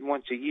inspected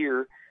once a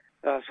year.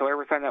 So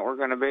everything that we're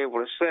going to be able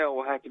to sell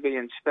will have to be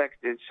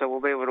inspected. So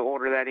we'll be able to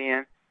order that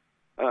in.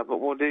 But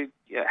we'll do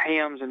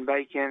hams and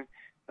bacon,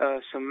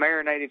 some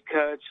marinated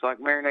cuts like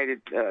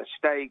marinated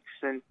steaks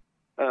and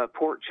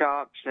pork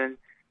chops, and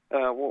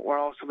we'll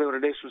also be able to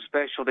do some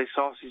specialty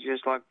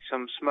sausages like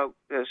some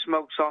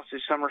smoked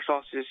sausage, summer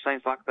sausages,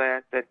 things like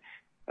that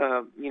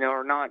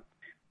are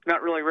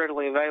not really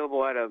readily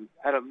available at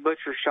a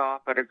butcher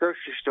shop, at a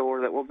grocery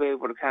store, that we'll be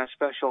able to kind of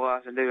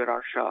specialize and do at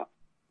our shop.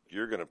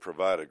 You're going to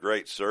provide a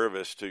great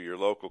service to your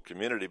local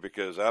community,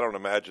 because I don't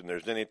imagine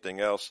there's anything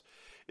else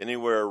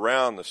anywhere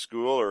around the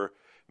school, or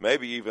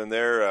maybe even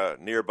there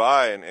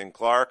nearby in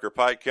Clark or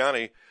Pike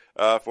County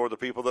for the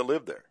people that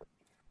live there.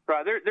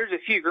 Right. There's a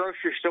few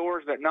grocery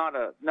stores, but not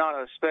a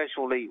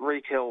specialty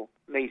retail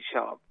meat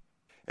shop.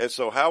 And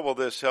so how will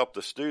this help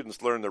the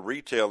students learn the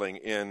retailing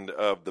end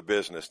of the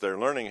business? They're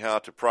learning how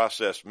to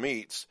process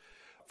meats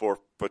for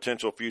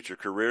potential future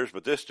careers,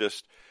 but this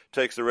just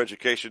takes their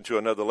education to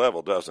another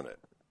level, doesn't it?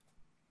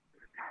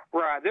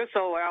 Right. This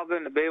will allow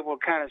them to be able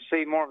to kind of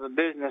see more of the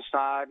business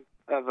side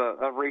of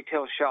a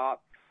retail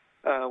shop.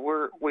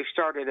 We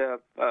started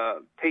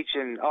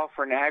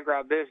offering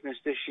agribusiness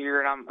this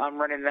year, and I'm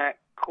running that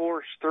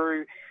course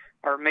through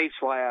our meats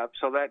lab,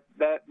 so that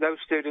those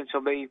students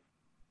will be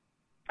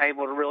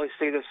able to really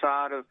see the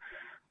side of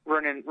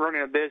running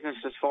a business,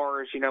 as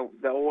far as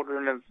the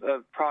ordering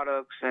of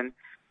products and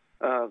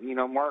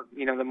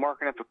the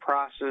marking up the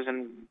prices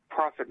and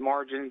profit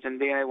margins, and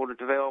being able to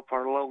develop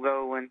our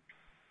logo and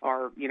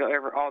our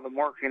all the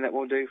marketing that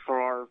we'll do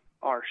for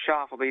our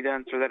shop will be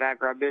done through that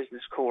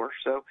agribusiness course.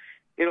 So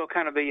it'll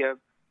kind of be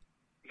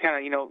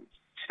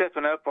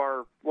stepping up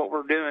what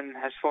we're doing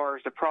as far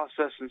as the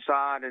processing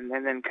side, and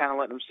then kind of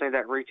letting them see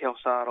that retail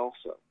side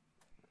also.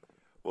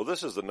 Well,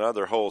 this is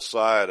another whole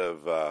side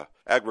of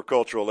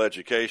agricultural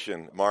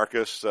education,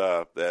 Marcus,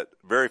 that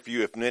very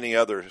few, if any,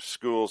 other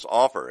schools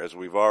offer, as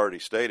we've already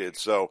stated.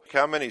 So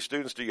how many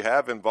students do you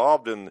have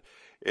involved in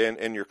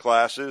your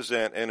classes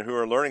and who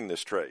are learning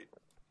this trade?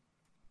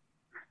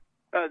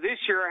 This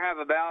year I have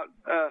about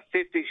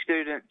 50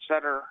 students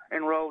that are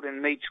enrolled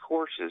in meats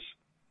courses,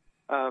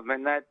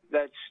 and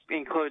that's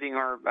including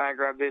our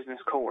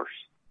agribusiness course.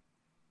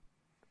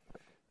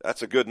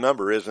 That's a good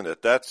number, isn't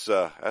it? That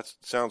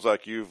sounds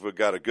like you've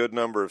got a good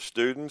number of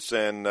students,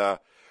 and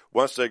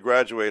once they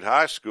graduate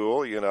high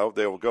school,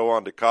 they will go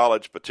on to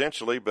college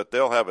potentially, but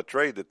they'll have a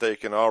trade that they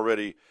can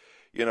already,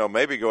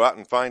 maybe go out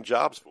and find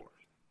jobs for.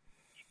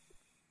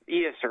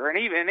 Yes, sir. And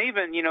even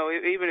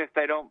if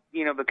they don't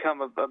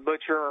become a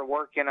butcher or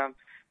work in a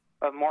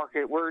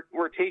market,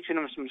 we're teaching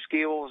them some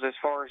skills as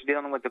far as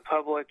dealing with the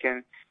public,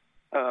 and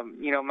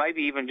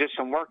maybe even just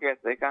some work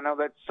ethic. I know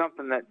that's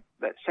something that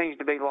seems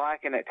to be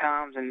lacking at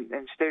times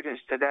in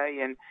students today.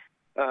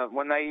 And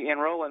when they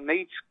enroll in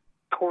meats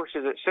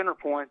courses at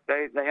Centerpoint,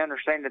 they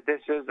understand that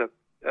this is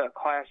a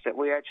class that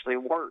we actually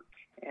work,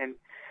 and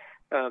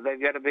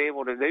they've got to be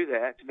able to do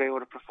that to be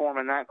able to perform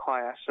in that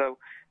class. So,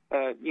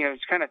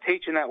 it's kind of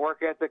teaching that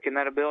work ethic and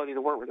that ability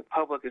to work with the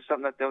public is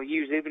something that they'll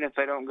use even if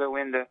they don't go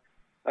into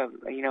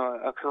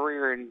a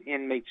career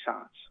in meat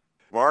science.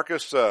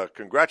 Marcus,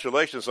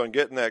 congratulations on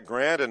getting that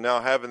grant and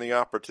now having the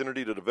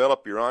opportunity to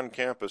develop your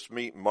on-campus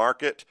meat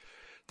market.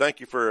 Thank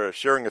you for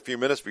sharing a few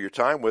minutes of your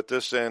time with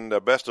us, and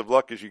best of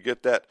luck as you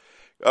get that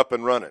up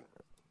and running.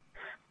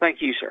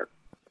 Thank you, sir.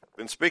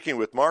 Been speaking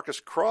with Marcus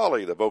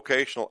Crawley, the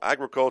vocational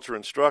agriculture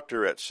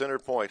instructor at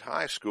Centerpoint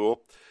High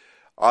School,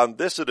 on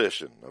this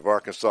edition of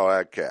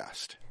Arkansas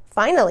AgCast.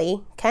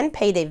 Finally, Ken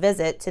paid a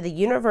visit to the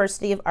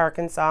University of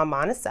Arkansas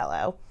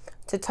Monticello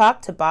to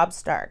talk to Bob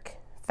Stark,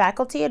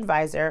 faculty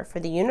advisor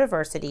for the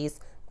university's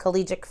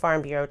Collegiate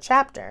Farm Bureau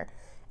chapter,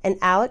 and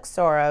Alex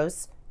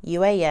Soros,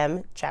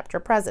 UAM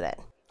chapter president.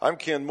 I'm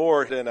Ken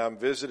Moore, and I'm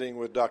visiting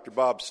with Dr.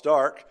 Bob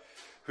Stark,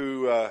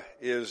 who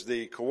is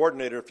the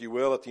coordinator, if you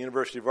will, at the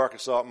University of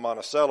Arkansas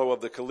Monticello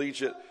of the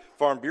Collegiate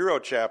Farm Bureau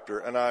chapter.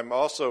 And I'm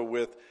also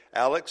with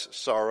Alex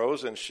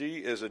Soros, and she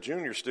is a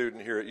junior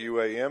student here at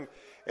UAM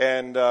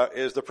and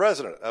is the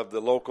president of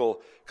the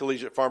local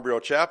Collegiate Farm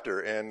Bureau chapter.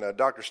 And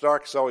Dr.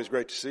 Stark, it's always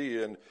great to see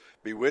you and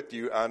be with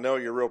you. I know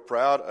you're real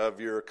proud of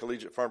your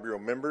Collegiate Farm Bureau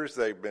members.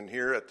 They've been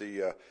here at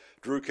the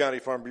Drew County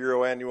Farm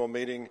Bureau annual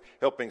meeting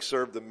helping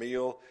serve the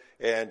meal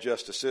and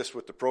just assist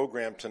with the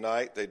program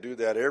tonight. They do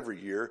that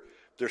every year.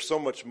 There's so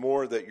much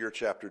more that your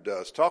chapter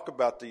does. Talk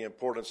about the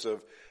importance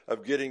of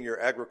getting your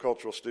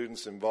agricultural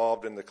students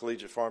involved in the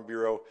Collegiate Farm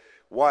Bureau.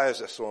 Why is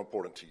that so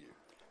important to you?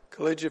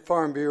 Collegiate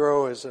Farm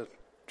Bureau is a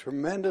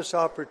tremendous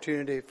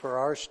opportunity for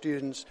our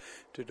students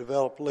to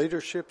develop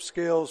leadership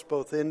skills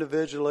both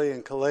individually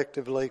and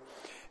collectively,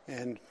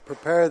 and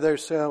prepare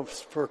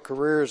themselves for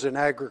careers in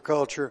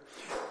agriculture.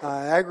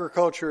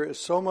 Agriculture is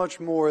so much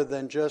more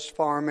than just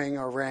farming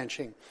or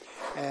ranching.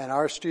 And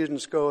our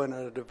students go in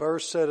a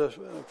diverse set of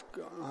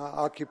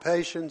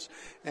occupations,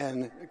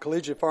 and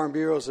Collegiate Farm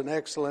Bureau is an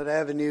excellent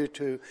avenue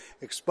to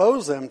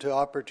expose them to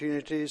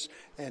opportunities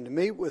and to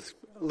meet with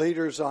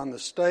leaders on the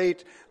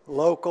state,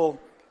 local,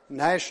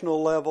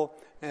 national level,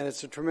 and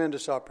it's a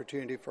tremendous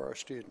opportunity for our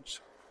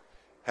students.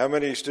 How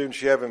many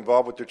students you have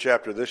involved with your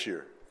chapter this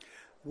year?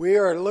 We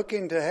are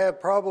looking to have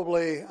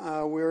probably,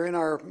 we're in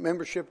our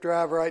membership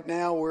drive right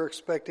now, we're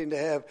expecting to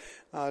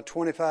have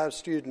 25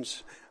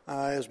 students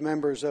as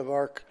members of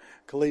our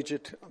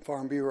Collegiate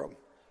Farm Bureau.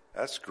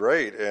 That's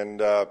great.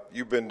 And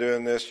you've been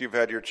doing this, you've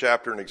had your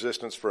chapter in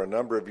existence for a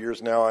number of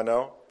years now, I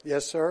know?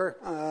 Yes, sir.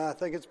 I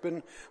think it's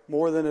been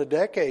more than a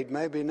decade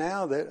maybe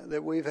now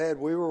that we've had.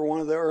 We were one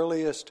of the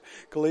earliest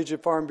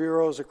Collegiate Farm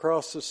Bureaus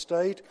across the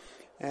state,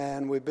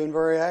 and we've been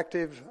very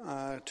active.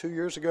 2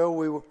 years ago,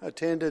 we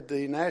attended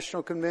the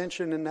National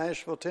Convention in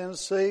Nashville,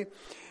 Tennessee,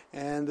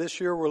 and this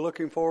year we're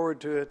looking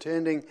forward to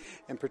attending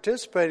and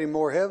participating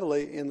more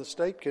heavily in the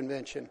state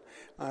convention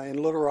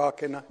in Little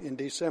Rock in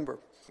December.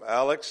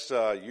 Alex,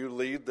 you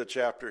lead the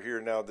chapter here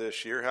now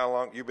this year. How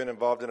long you've been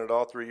involved in it?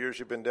 All 3 years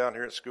you've been down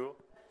here at school?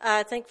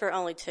 I think for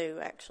only 2,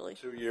 actually.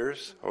 2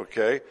 years,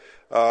 okay.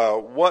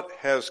 What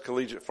has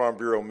Collegiate Farm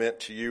Bureau meant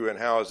to you, and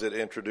how is it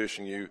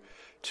introducing you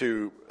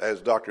to,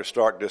 as Dr.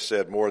 Stark just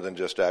said, more than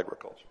just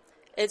agriculture?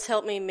 It's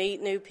helped me meet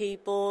new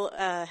people,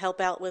 help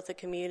out with the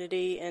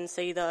community, and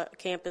see the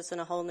campus in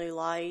a whole new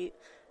light,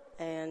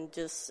 and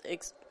just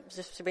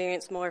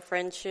experience more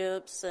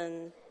friendships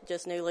and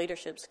just new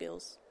leadership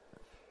skills.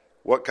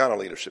 What kind of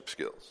leadership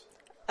skills?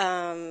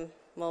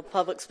 Well,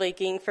 public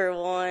speaking for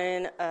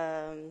one,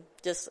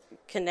 just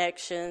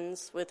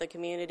connections with the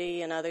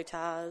community and other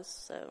ties.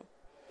 So,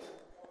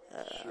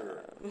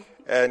 sure.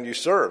 And you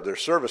serve.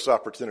 There's service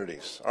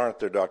opportunities, aren't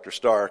there, Dr.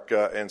 Stark,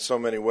 in so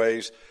many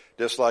ways,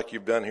 just like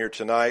you've done here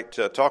tonight.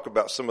 Talk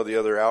about some of the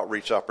other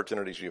outreach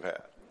opportunities you've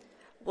had.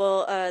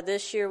 Well,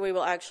 this year we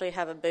will actually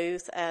have a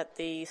booth at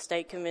the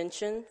state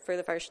convention for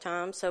the first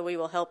time, so we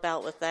will help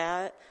out with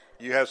that.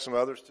 You have some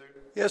others too?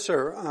 Yes,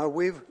 sir.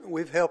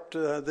 We've helped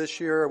this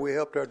year. We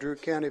helped our Drew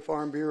County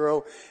Farm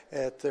Bureau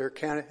at the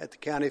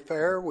county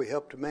fair. We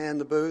helped to man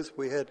the booth.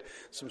 We had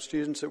some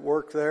students that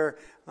work there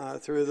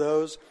through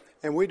those,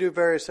 and we do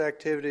various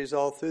activities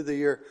all through the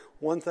year.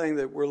 One thing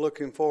that we're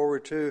looking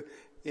forward to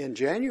in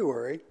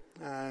January,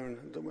 I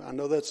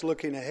know that's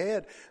looking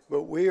ahead,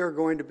 but we are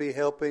going to be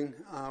helping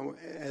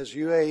as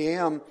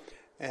UAM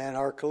and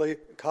our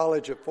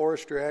College of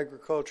Forestry,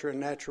 Agriculture, and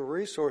Natural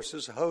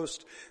Resources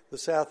host the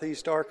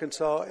Southeast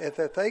Arkansas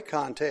FFA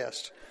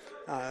contest.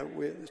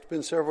 It's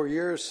been several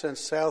years since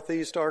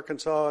Southeast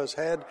Arkansas has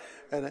had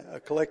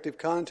a collective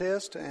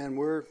contest, and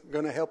we're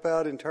going to help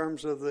out in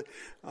terms of the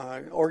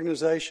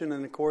organization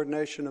and the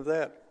coordination of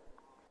that.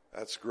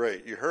 That's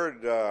great. You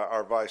heard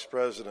our Vice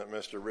President,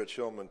 Mr. Rich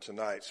Hillman,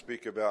 tonight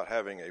speak about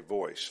having a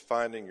voice,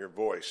 finding your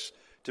voice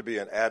to be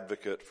an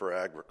advocate for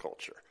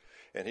agriculture.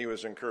 And he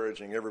was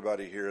encouraging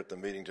everybody here at the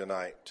meeting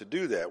tonight to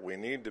do that. We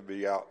need to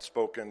be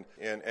outspoken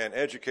and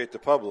educate the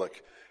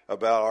public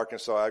about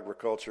Arkansas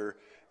agriculture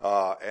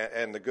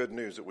and the good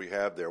news that we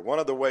have there. One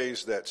of the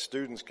ways that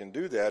students can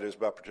do that is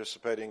by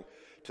participating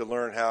to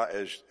learn how,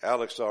 as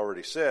Alex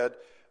already said,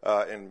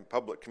 in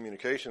public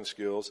communication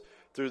skills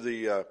through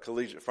the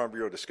Collegiate Farm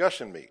Bureau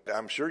discussion meet.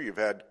 I'm sure you've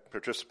had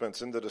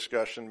participants in the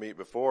discussion meet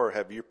before.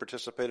 Have you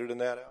participated in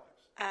that, Alex?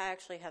 I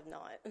actually have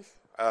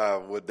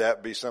not. Would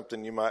that be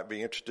something you might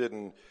be interested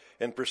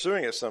in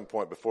pursuing at some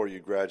point before you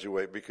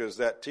graduate? Because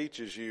that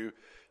teaches you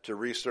to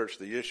research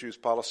the issues,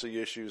 policy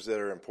issues that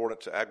are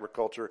important to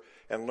agriculture,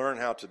 and learn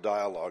how to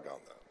dialogue on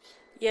those.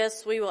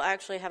 Yes, we will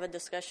actually have a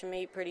discussion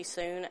meet pretty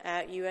soon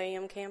at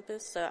UAM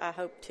campus, so I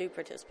hope to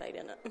participate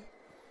in it.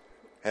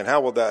 And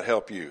how will that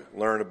help you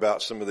learn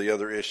about some of the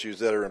other issues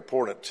that are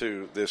important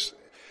to this,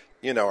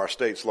 our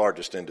state's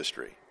largest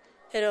industry?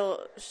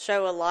 It'll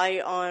show a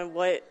light on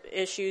what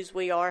issues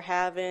we are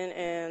having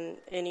and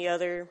any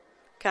other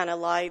kind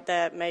of light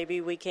that maybe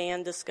we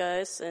can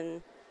discuss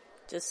and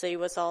just see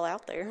what's all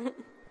out there.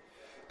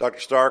 Dr.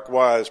 Stark,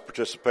 why is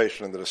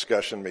participation in the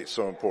discussion meet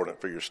so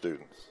important for your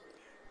students?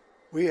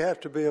 We have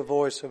to be a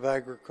voice of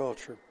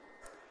agriculture,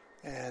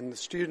 and the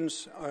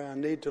students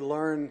need to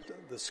learn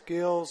the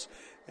skills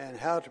and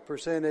how to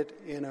present it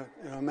in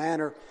a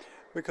manner,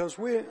 because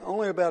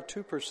only about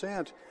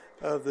 2%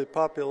 of the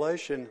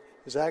population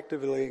is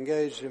actively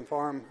engaged in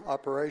farm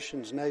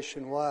operations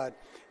nationwide.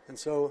 And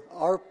so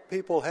our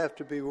people have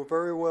to be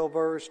very well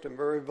versed and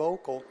very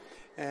vocal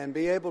and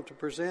be able to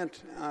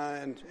present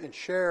and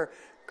share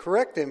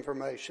correct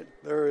information.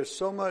 There is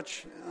so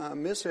much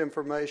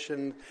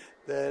misinformation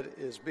that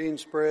is being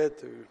spread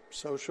through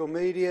social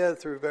media,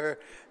 through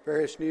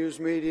various news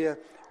media.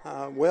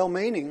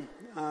 well-meaning,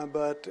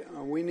 but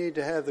we need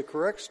to have the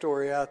correct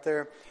story out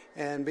there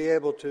and be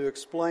able to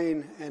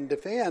explain and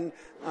defend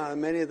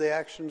many of the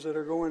actions that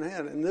are going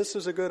ahead. And this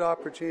is a good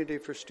opportunity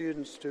for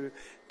students to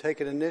take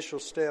an initial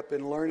step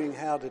in learning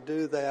how to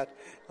do that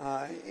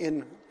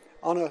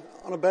on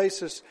a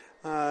basis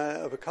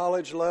of a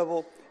college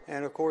level.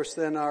 And of course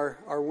then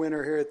our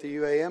winner here at the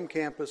UAM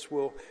campus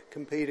will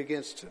compete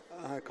against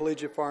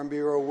Collegiate Farm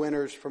Bureau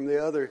winners from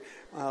the other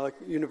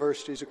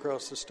universities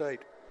across the state.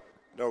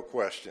 No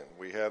question.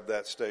 We have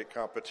that state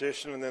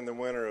competition, and then the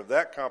winner of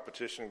that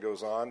competition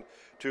goes on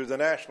to the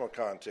national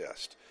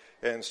contest.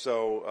 And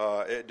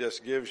so it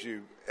just gives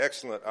you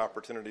excellent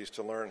opportunities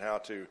to learn how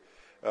to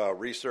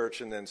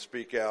research and then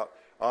speak out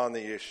on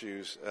the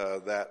issues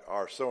that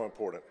are so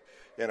important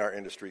in our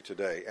industry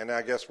today. And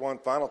I guess one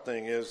final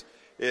thing is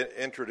it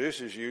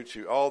introduces you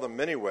to all the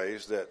many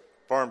ways that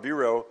Farm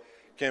Bureau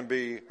can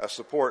be a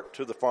support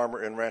to the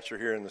farmer and rancher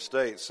here in the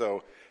state.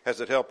 So has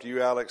it helped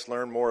you, Alex,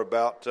 learn more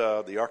about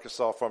the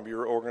Arkansas Farm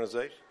Bureau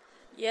organization?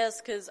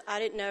 Yes, because I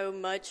didn't know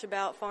much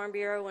about Farm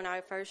Bureau when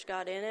I first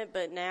got in it,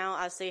 but now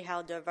I see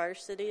how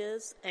diverse it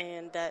is,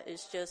 and that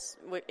it's just,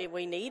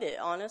 we need it,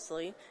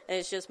 honestly. And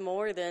it's just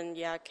more than,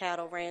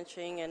 cattle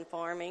ranching and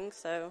farming,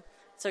 so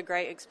it's a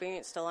great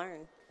experience to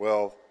learn.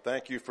 Well,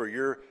 thank you for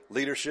your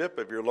leadership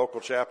of your local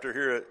chapter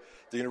here at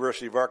the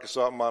University of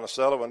Arkansas at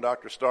Monticello. And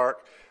Dr.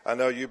 Stark, I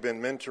know you've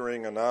been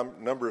mentoring a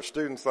number of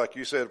students, like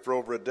you said, for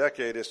over a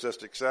decade. It's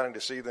just exciting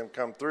to see them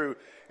come through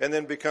and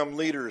then become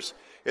leaders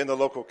in the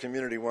local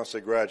community once they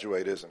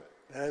graduate, isn't it?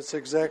 That's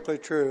exactly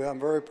true. I'm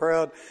very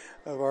proud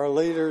of our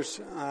leaders.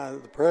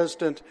 The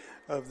president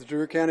of the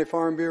Drew County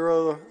Farm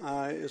Bureau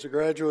is a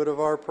graduate of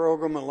our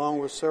program, along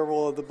with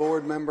several of the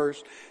board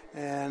members,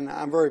 and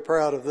I'm very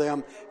proud of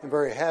them and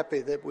very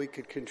happy that we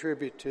could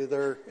contribute to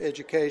their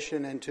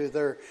education and to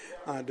their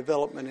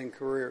development in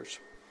careers.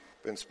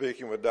 Been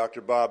speaking with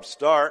Dr. Bob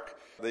Stark,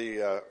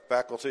 the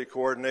faculty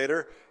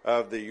coordinator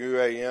of the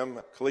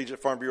UAM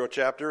Collegiate Farm Bureau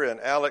chapter,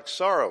 and Alex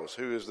Saros,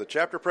 who is the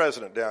chapter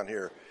president down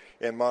here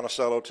in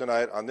Monticello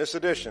tonight on this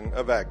edition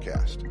of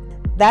AgCast.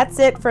 That's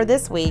it for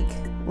this week.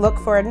 Look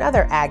for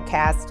another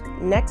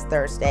AgCast next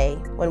Thursday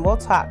when we'll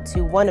talk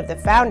to one of the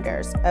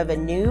founders of a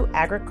new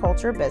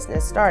agriculture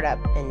business startup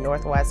in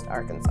Northwest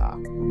Arkansas.